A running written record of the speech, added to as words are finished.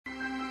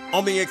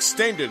On the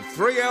extended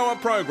 3-hour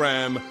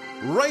program,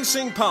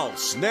 Racing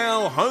Pulse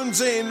now hones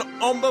in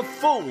on the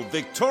full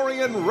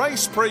Victorian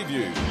race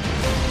preview.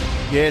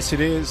 Yes,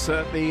 it is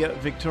the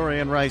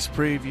Victorian race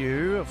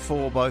preview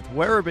for both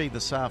Werribee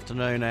this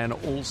afternoon and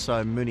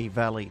also Moonee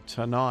Valley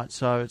tonight.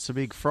 So it's a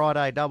big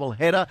Friday double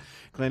header.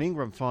 Glenn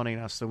Ingram finding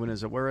us the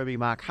winners at Werribee.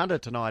 Mark Hunter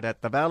tonight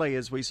at the Valley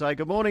as we say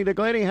good morning to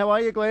Glennie. How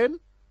are you, Glenn?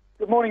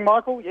 Good morning,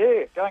 Michael.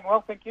 Yeah, going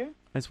well, thank you.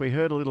 As we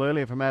heard a little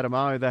earlier from Adam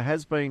O, there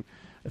has been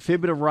a fair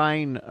bit of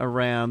rain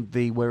around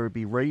the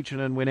Werribee region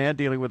and we're now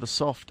dealing with a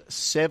soft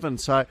 7.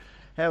 So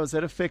how has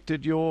that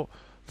affected your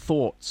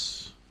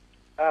thoughts?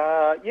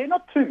 Yeah,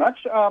 not too much.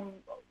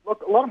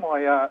 Look, a lot of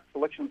my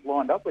selections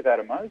lined up with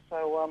Adamo,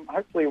 so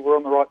hopefully we're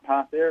on the right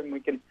path there and we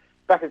can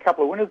back a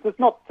couple of winners. There's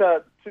not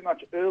too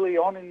much early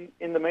on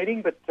in the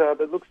meeting, but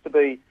there looks to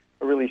be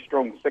a really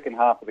strong second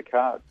half of the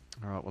card.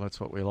 All right, well, that's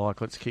what we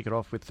like. Let's kick it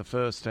off with the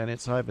first, and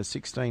it's over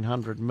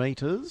 1,600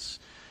 metres.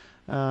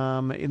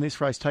 In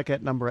this race, take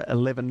out number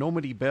 11,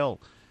 Normandy Bell.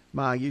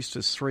 Mar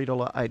Eustace,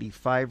 $3.80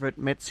 favourite.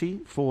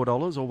 Metzi,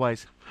 $4.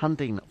 Always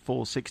Hunting,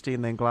 $4.60.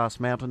 And then Glass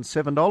Mountain,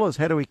 $7.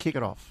 How do we kick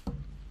it off?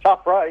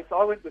 Tough race.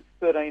 I went with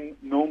 13,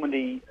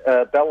 Normandy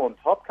Bell on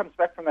top. Comes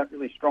back from that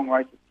really strong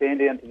race at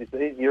Sandown to this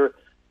easier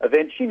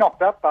event. She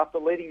knocked up after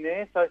leading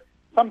there, so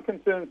some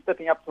concern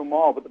stepping up to a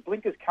mile, but the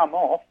blinkers come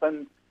off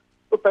and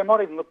look, they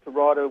might even look to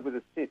ride her with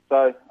a sit.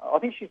 So I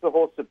think she's the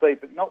horse to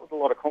beat, but not with a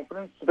lot of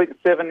confidence. To beat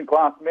the 7,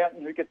 Glass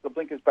Mountain, who gets the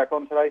blinkers back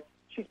on today.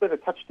 She's been a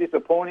touch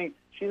disappointing.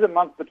 She's a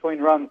month between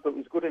runs, but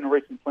was good in a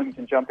recent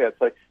Flemington jump out.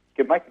 So you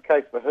can make a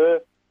case for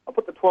her. I'll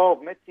put the 12,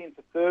 Metzi,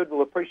 into third.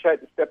 We'll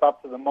appreciate the step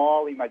up to the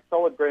mile. He made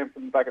solid ground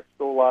from the back at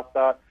stall last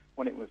start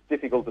when it was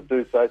difficult to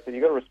do so. So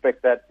you've got to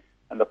respect that.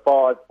 And the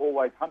 5,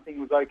 Always Hunting,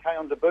 was okay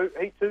on debut.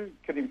 He too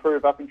could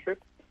improve up in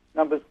trip.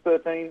 Numbers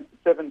 13,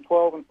 7,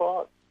 12 and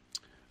 5.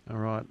 All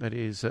right, that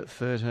is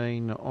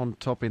 13 on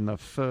top in the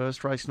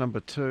first. Race number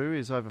 2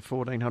 is over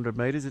 1,400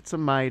 metres. It's a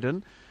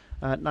maiden.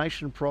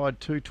 Nation Pride,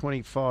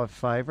 $2.25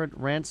 favourite.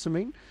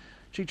 Ransoming.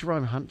 Gee,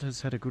 Jerome Hunt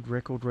has had a good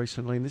record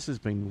recently, and this has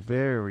been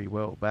very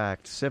well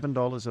backed.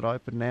 $7 at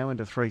open, now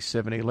into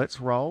 $3.70.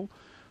 Let's Roll,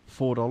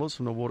 $4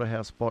 from the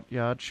Waterhouse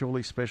Botyard.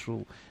 Surely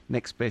Special,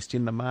 next best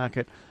in the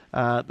market.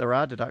 There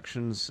are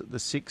deductions. The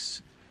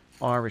 6,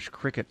 Irish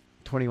Cricket,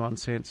 21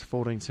 cents,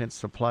 14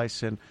 cents to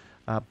place, and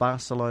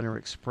Barcelona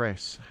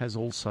Express has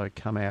also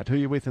come out. Who are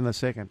you with in the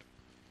second?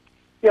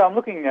 Yeah, I'm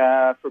looking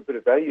for a bit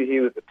of value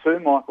here with the 2,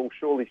 Michael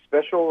Surely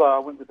Special. I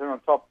went with her on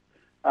top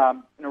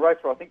in a race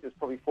where I think there's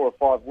probably 4 or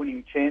 5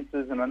 winning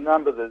chances, and a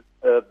number of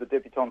the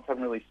debutants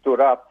haven't really stood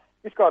up.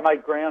 This guy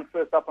made ground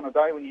first up on a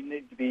day when you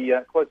need to be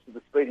close to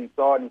the speed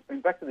inside, and he's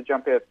been back to the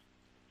jump out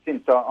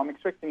since. So I'm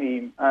expecting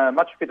him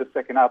much fitter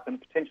second up and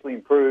potentially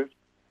improved.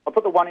 I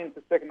put the 1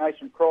 into Second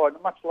Nation Pride.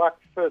 Much luck,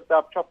 first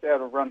up, chopped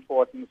out a run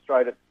twice in the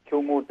straight at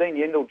Kilmore. Dean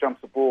Yendall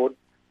jumps aboard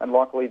and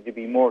likely to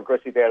be more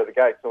aggressive out of the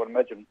gate, so I'd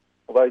imagine.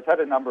 Although he's had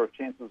a number of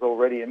chances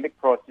already, and Mick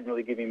Price didn't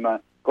really give him a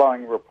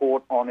glowing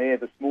report on air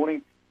this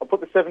morning. I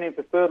put the 7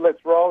 into third, Let's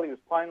Roll. He was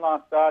playing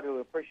last start.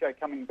 He'll appreciate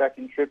coming back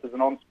in trip as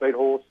an on-speed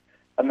horse.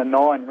 And the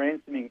 9,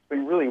 Ransoming, it's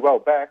been really well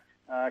backed,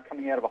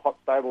 coming out of a hot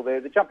stable there.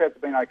 The jump outs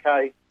have been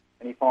okay,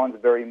 and he finds a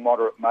very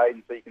moderate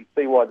maiden, so you can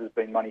see why there's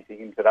been money for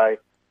him today.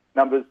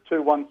 Numbers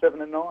 2, 1,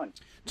 7 and 9.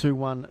 2,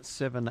 1,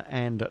 7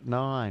 and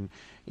 9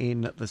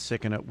 in the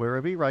second at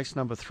Werribee. Race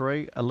number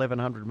 3,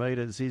 1,100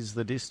 metres is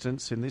the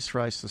distance. In this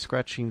race, the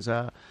scratchings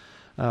are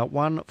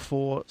 1,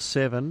 4,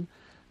 7,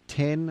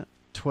 10,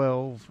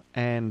 12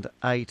 and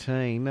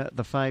 18.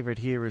 The favourite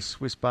here is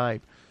Swiss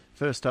Babe.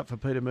 First up for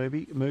Peter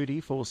Moody,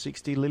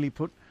 $4.60.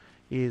 Lilliput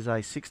is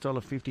a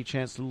 $6.50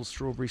 chance. Little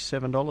Strawberry,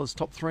 $7.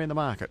 Top 3 in the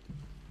market.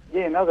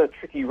 Yeah, another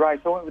tricky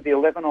race. I went with the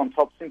 11 on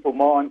top, Simple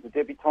Minds, the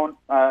debutant.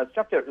 It's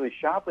jumped out really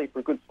sharply for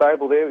a good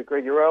stable there with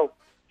Greg Urell.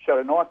 Showed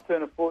a nice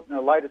turn of foot in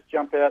the latest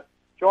jump out.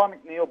 Jai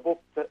McNeil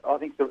booked, I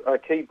think, a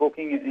key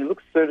booking, and he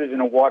looks suited in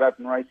a wide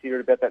open race here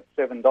at about that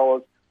 $7.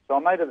 So I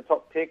made it the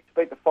top pick to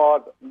beat the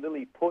 5,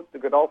 Lilliput, the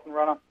Godolphin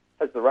runner.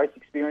 Has the race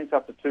experience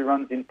after 2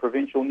 runs in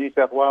provincial New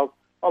South Wales.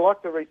 I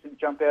like the recent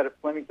jump out at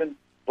Flemington.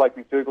 Blake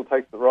McDougall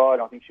takes the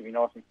ride. I think she'll be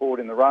nice and forward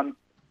in the run.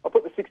 I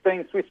put the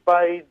 16, Swiss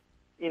Babe,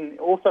 in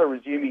also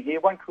resuming here.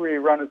 1 career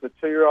run as a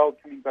 2-year-old,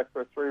 coming back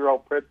for a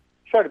 3-year-old prep.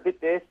 Showed a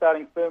bit there,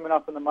 starting firm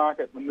enough in the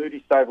market. The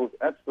Moody stable's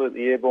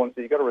absolutely airborne,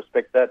 so you've got to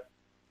respect that.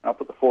 And I'll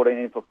put the 14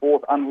 in for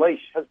 4th. Unleash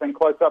has been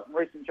close up in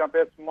recent jump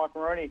outs from Mike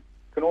Maroney.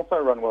 Can also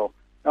run well.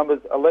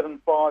 Numbers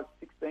 11, 5,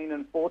 16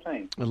 and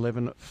 14.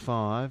 11,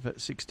 5,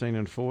 16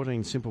 and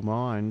 14. Simple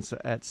Minds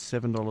at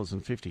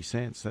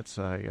 $7.50. That's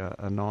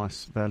a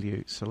nice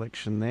value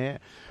selection there.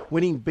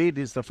 Winning Bid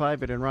is the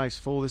favourite in race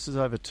 4. This is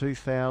over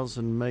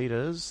 2,000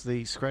 metres.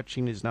 The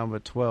scratching is number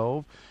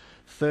 12.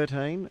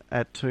 13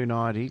 at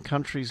 $2.90.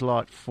 Country's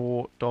Light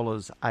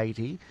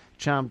 $4.80.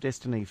 Charm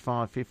Destiny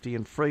 $5.50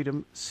 and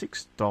Freedom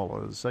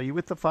 $6. Are you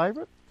with the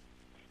favourite?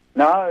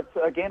 No,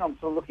 again, I'm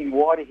sort of looking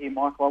wider here,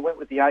 Michael. I went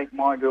with the 8,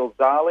 My Girl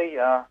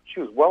Zali. She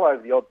was well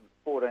over the odds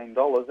of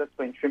 $14. That's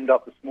been trimmed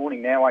up this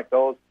morning now,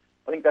 $8.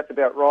 I think that's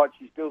about right.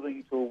 She's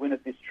building to a win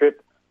at this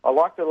trip. I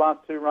liked her last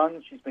two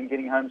runs. She's been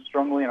getting home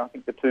strongly, and I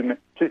think the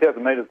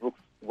 2,000 metres looks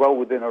well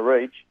within her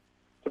reach.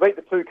 To beat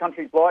the Two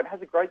Countries Light,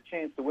 has a great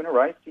chance to win a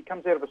race. He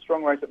comes out of a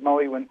strong race at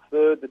Moe, went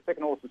third. The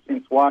second horse has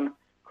since won.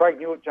 Craig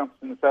Newitt jumps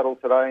in the saddle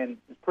today and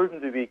is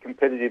proven to be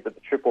competitive at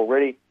the trip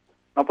already. And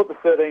I'll put the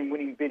 13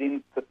 winning bid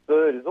in for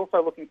third. Is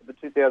also looking for the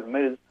 2,000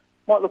 metres.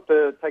 Might look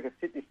to take a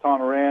sit this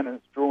time around, and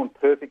it's drawn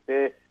perfect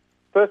there.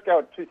 First go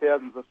at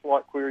 2,000 is a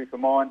slight query for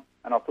mine,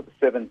 and I'll put the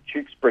 7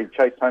 Tewkesbury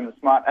chased home the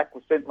smart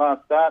Aquascent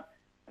last start,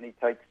 and he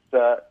takes.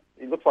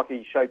 It looks like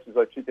he shapes as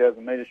though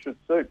 2,000 metres should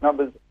suit.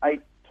 Numbers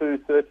 8, 2,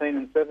 13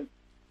 and 7.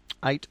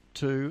 8,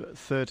 2,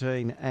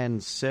 13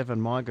 and 7.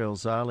 My Girl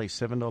Zali,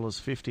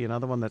 $7.50.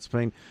 Another one that's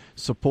been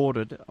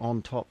supported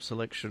on top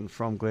selection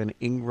from Glen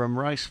Ingram.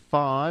 Race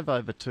 5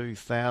 over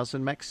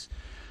 2,000. Mix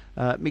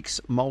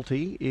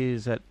Multi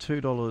is at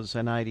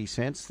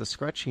 $2.80. The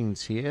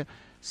scratchings here,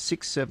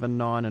 6, 7,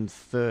 9 and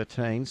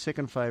 13.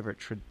 Second favourite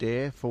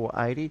Tredair,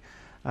 $4.80.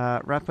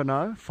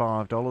 Rapinoe,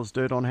 $5.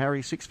 Dirt on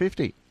Harry,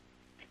 $6.50.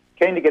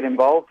 Keen to get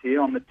involved here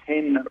on the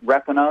 10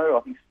 Rapinoe.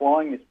 I think she's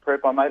flying this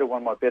prep. I made her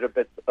one of my better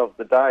bets of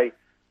the day.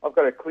 I've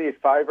got a clear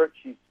favourite.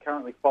 She's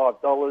currently $5.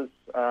 It was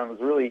a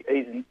really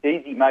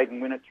easy maiden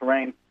win at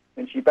Terrain,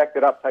 and she backed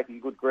it up, taking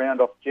good ground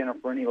off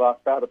Jennifer Innie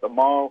last start at the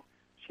mile.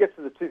 She gets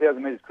to the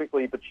 2,000 metres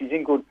quickly, but she's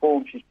in good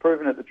form. She's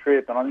proven at the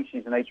trip, and I think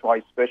she's an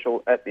each-way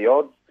special at the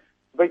odds.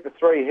 To beat the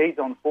 3, He's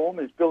on form,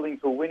 is building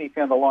to a win. He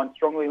found the line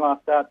strongly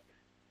last start.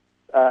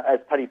 As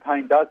Paddy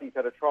Payne does, he's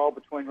had a trial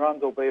between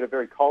runs, albeit a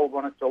very cold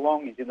one at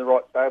Geelong. He's in the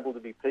right stable to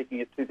be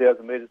peaking at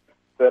 2,000 metres,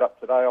 third up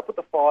today. I'll put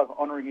the 5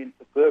 honouring in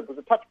for third. Was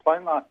a touch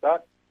plain last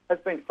start. Has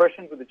been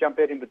freshened with the jump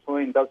out in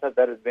between. Does have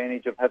that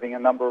advantage of having a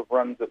number of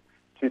runs at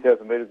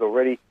 2,000 metres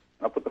already.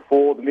 And I'll put the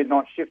 4, the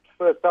Midnight Shift,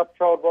 first up.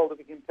 Trialled well to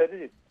be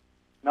competitive.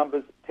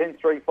 Numbers 10,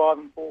 3, 5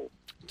 and 4.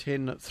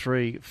 10,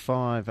 3,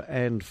 5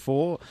 and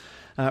 4.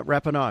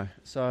 Rapinoe.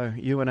 So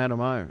you and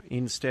Adam O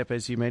in step,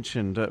 as you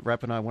mentioned.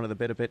 Rapinoe, one of the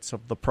better bets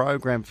of the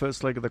program.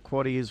 First leg of the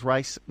quaddie is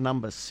race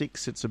number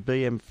 6. It's a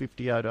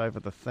BM58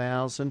 over the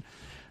 1,000.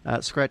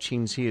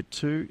 Scratchings here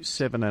 2,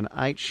 7 and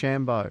 8.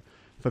 Shambo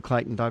for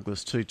Clayton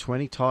Douglas,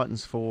 $2.20.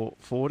 Titans for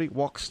 $40.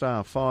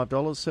 Walkstar, $5.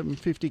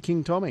 $7.50.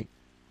 King Tommy.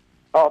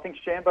 Oh, I think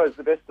Shambo's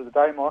the best of the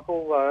day,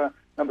 Michael.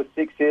 Number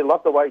 6 here.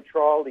 Love the way he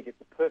trialled. He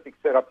gets a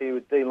perfect setup here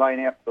with D Lane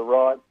out to the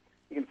right.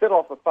 He can set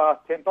off a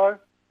fast tempo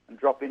and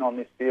drop in on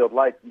this field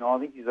late. I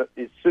think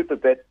he's super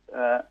bet,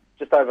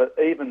 just over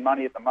even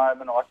money at the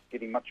moment. I like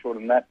getting much shorter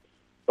than that.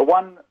 The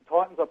 1,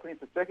 Titans, I put in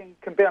for second,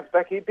 can bounce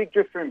back here. Big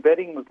drifter in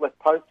betting, was left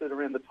posted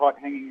around the tight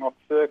hanging rock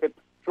circuit.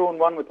 Drawn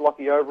 1 with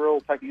Lockie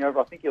Overall taking over.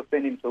 I think he'll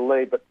send him to the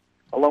lead, but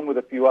along with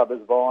a few others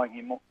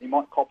vying, he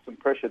might cop some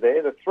pressure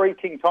there. The 3,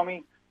 King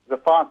Tommy, is a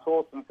fast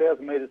horse and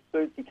 1,000 metres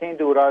suits. He can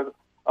do it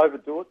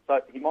overdo it,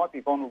 so he might be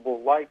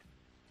vulnerable late.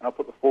 And I'll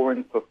put the 4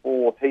 in for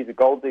 4. He's a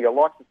gold digger,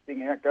 likes to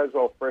sting out, goes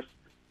well fresh,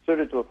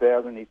 suited to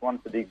 1,000. He's one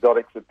for the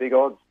exotics at big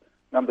odds.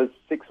 Numbers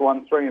 6,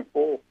 1, 3 and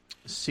 4.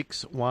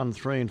 6, 1,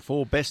 3 and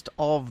 4. Best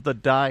of the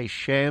day,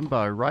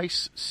 Shambo.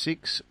 Race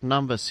 6,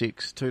 number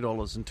 6,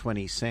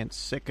 $2.20.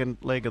 Second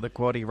leg of the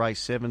quaddie,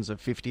 race 7's a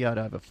 58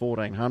 over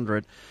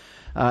 1,400.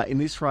 In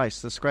this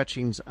race, the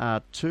scratchings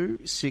are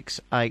 2,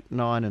 6, 8,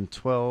 9 and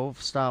 12.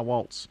 Star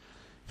Waltz,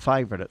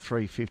 favourite at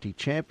 $3.50.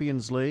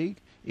 Champions League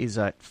is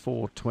at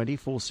 $4.20.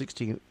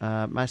 $4.60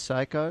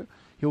 Masako.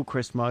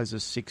 Hillcrest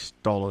Moses,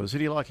 $6. Who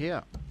do you like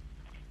here?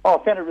 Oh,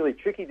 I found it really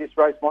tricky, this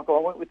race, Michael. I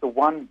went with the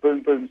 1,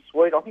 Boom Boom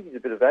Sweet. I think he's a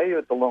bit of value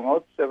at the long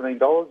odds,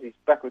 $17. He's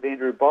back with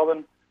Andrew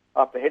Bobbin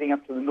after heading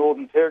up to the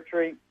Northern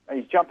Territory.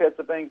 His jump outs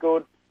have been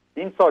good.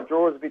 The inside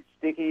draw is a bit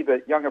sticky,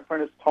 but young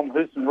apprentice Tom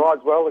Houston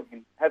rides well and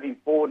can have him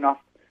forward enough,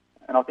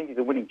 and I think he's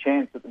a winning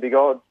chance at the big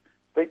odds.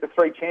 Beat the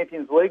 3,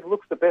 Champions League.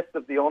 Looks the best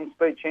of the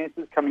on-speed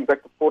chances. Coming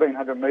back to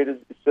 1,400 metres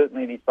is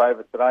certainly in his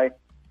favour today.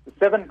 The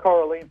 7,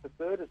 Coraline for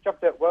third, has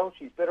jumped out well.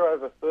 She's better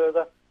over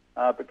further,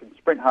 but can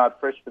sprint hard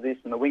fresh for this,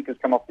 and the winkers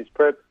come off this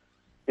prep.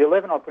 The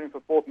 11 I put in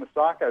for 4th,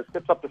 Masako,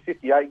 steps up to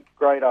 58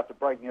 grade after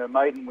breaking her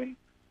maiden win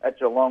at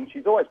Geelong.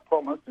 She's always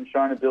promised and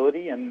shown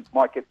ability and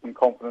might get some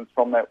confidence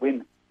from that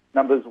win.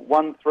 Numbers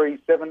 1, 3,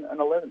 7 and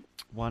 11.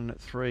 1,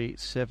 3,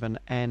 7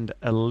 and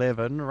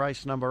 11.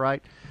 Race number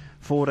 8.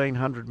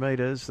 1,400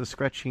 metres. The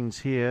scratchings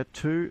here,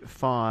 2,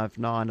 5,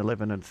 9,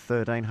 11 and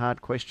 13.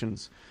 Hard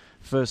questions.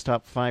 First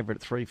up,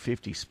 favourite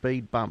 $3.50.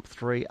 Speed Bump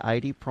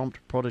 $3.80.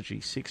 Prompt Prodigy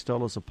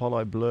 $6.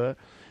 Apollo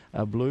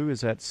Blue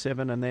is at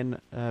 $7. And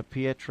then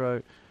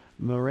Pietro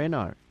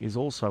Moreno is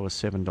also a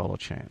 $7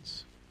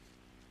 chance.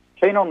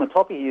 Keen on the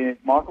toppy here,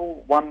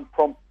 Michael. 1,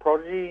 Prompt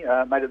Prodigy,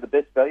 made it the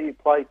best value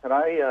play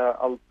today.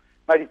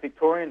 Made his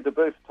Victorian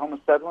debut for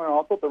Thomas Sadler, and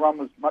I thought the run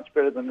was much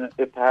better than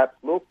it perhaps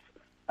looked.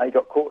 He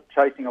got caught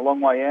chasing a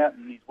long way out,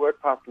 and his work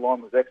past the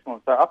line was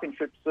excellent. So up in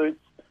trip suits,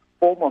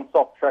 form on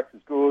soft tracks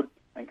is good,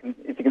 and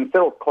if you can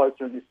settle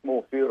closer in this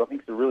small field, I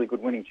think it's a really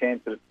good winning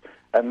chance at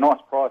a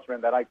nice price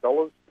around that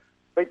 $8.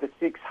 Beat the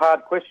 6,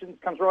 Hard Questions,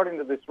 comes right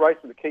into this race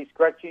with the key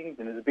scratchings,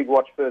 and is a big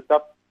watch first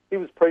up. He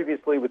was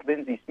previously with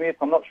Lindsay Smith.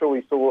 I'm not sure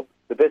we saw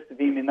the best of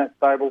him in that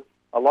stable.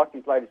 I like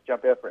his latest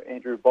jump out for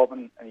Andrew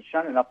Bobbin, and he's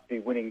shown enough to be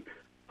winning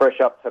fresh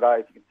up today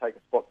if you can take a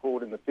spot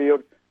forward in the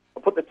field.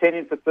 I'll put the 10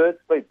 in for third,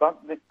 Speed Bump.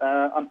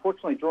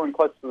 Unfortunately, drawing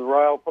close to the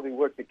rail probably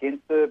worked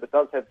against her, but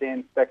does have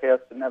Dan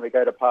Stackhouse to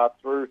navigate a path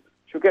through.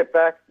 She'll get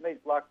back, needs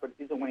luck, but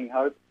is a winning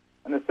hope.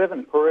 And the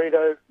 7,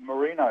 Pareto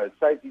Marino,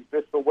 saves his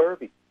best for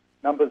Werribee.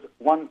 Numbers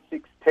 1,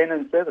 6, 10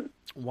 and 7.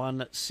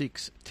 1,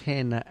 6,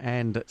 10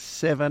 and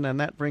 7. And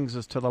that brings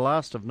us to the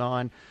last of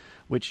 9,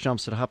 which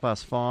jumps at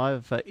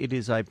 5:30. It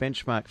is a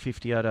benchmark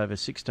 58 over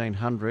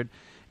 1600.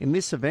 In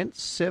this event,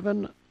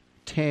 7,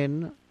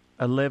 10,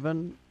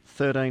 11,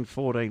 13,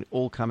 14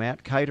 all come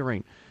out.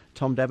 Catering,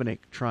 Tom Dabinick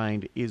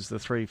trained, is the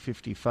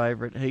 350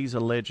 favourite. He's a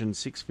legend,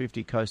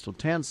 650. Coastal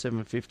Town,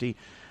 750.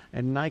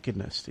 And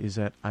Nakedness is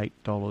at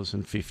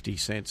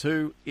 $8.50.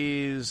 Who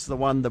is the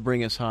one to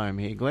bring us home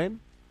here, Glenn?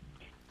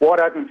 Wide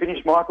open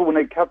finish, Michael. We'll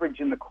need coverage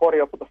in the quaddie.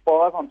 I'll put the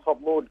 5 on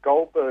top, Lord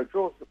Goldberg.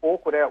 Draws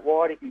awkward out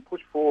wide. He can push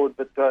forward,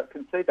 but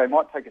concede they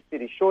might take a sit.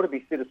 He's sure to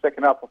be fit a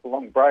second up off a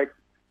long break.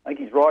 I think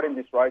he's right in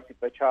this race if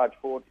they charge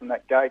forward from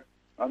that gate.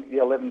 I think the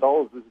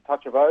 $11 is a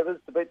touch of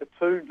overs. To beat the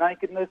 2,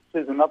 Nakedness,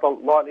 is another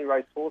lightly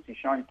raced horse. He's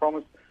showing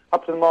promise.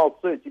 Up to the mild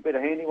suits. You beat a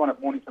handy one at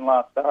Mornington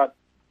last start.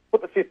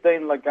 Put the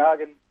 15,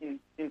 Lagargan,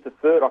 into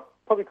third. I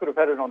probably could have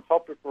had it on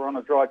top if we're on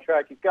a dry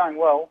track. He's going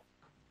well,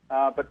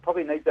 but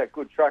probably needs that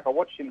good track. I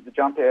watched him at the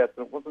jump house,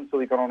 and it wasn't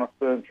until he got on a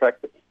firm track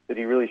that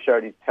he really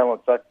showed his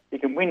talent. So he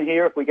can win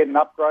here if we get an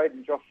upgrade,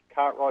 and Josh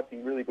Cartwright's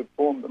in really good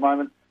form at the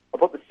moment. I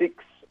put the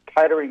 6,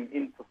 Catering,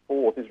 in for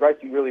fourth. He's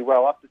racing really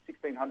well, up to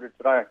 1600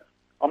 today.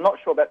 I'm not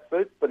sure that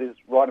suits, but is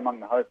right among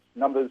the hopes.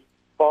 Numbers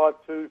 5,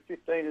 2,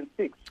 15 and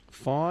 6.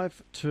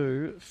 5,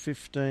 2,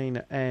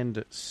 15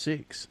 and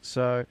 6.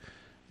 So...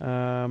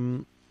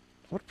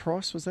 what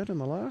price was that in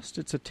the last?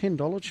 It's a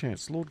 $10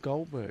 chance, Lord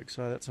Goldberg.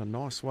 So that's a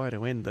nice way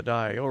to end the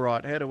day. All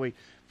right, how do we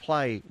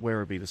play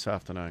Werribee this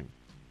afternoon?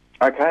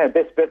 Okay, our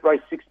best bet,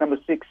 race 6, number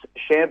 6,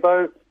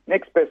 Shambo.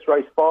 Next best,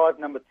 race 5,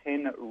 number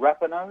 10,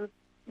 Rapinoe.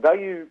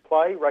 Value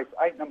play, race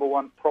 8, number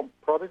 1,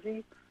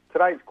 Prodigy.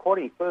 Today's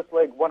quaddie, first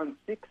leg 1 and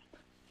 6,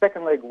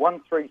 second leg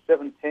 1, 3,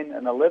 7, 10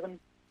 and 11,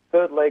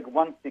 third leg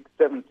 1, 6,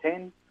 7,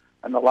 10,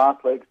 and the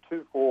last leg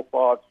 2, 4,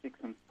 5, 6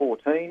 and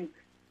 14.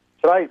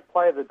 Today's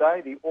play of the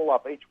day, the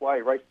all-up each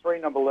way. Race 3,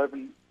 number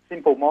 11,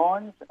 Simple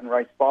Minds, and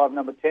race 5,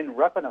 number 10,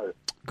 Rapinoe.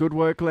 Good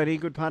work, Lenny.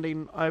 Good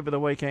punting over the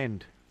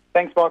weekend.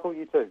 Thanks, Michael.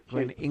 You too.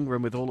 Glenn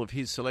Ingram with all of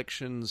his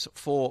selections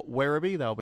for Werribee. They'll be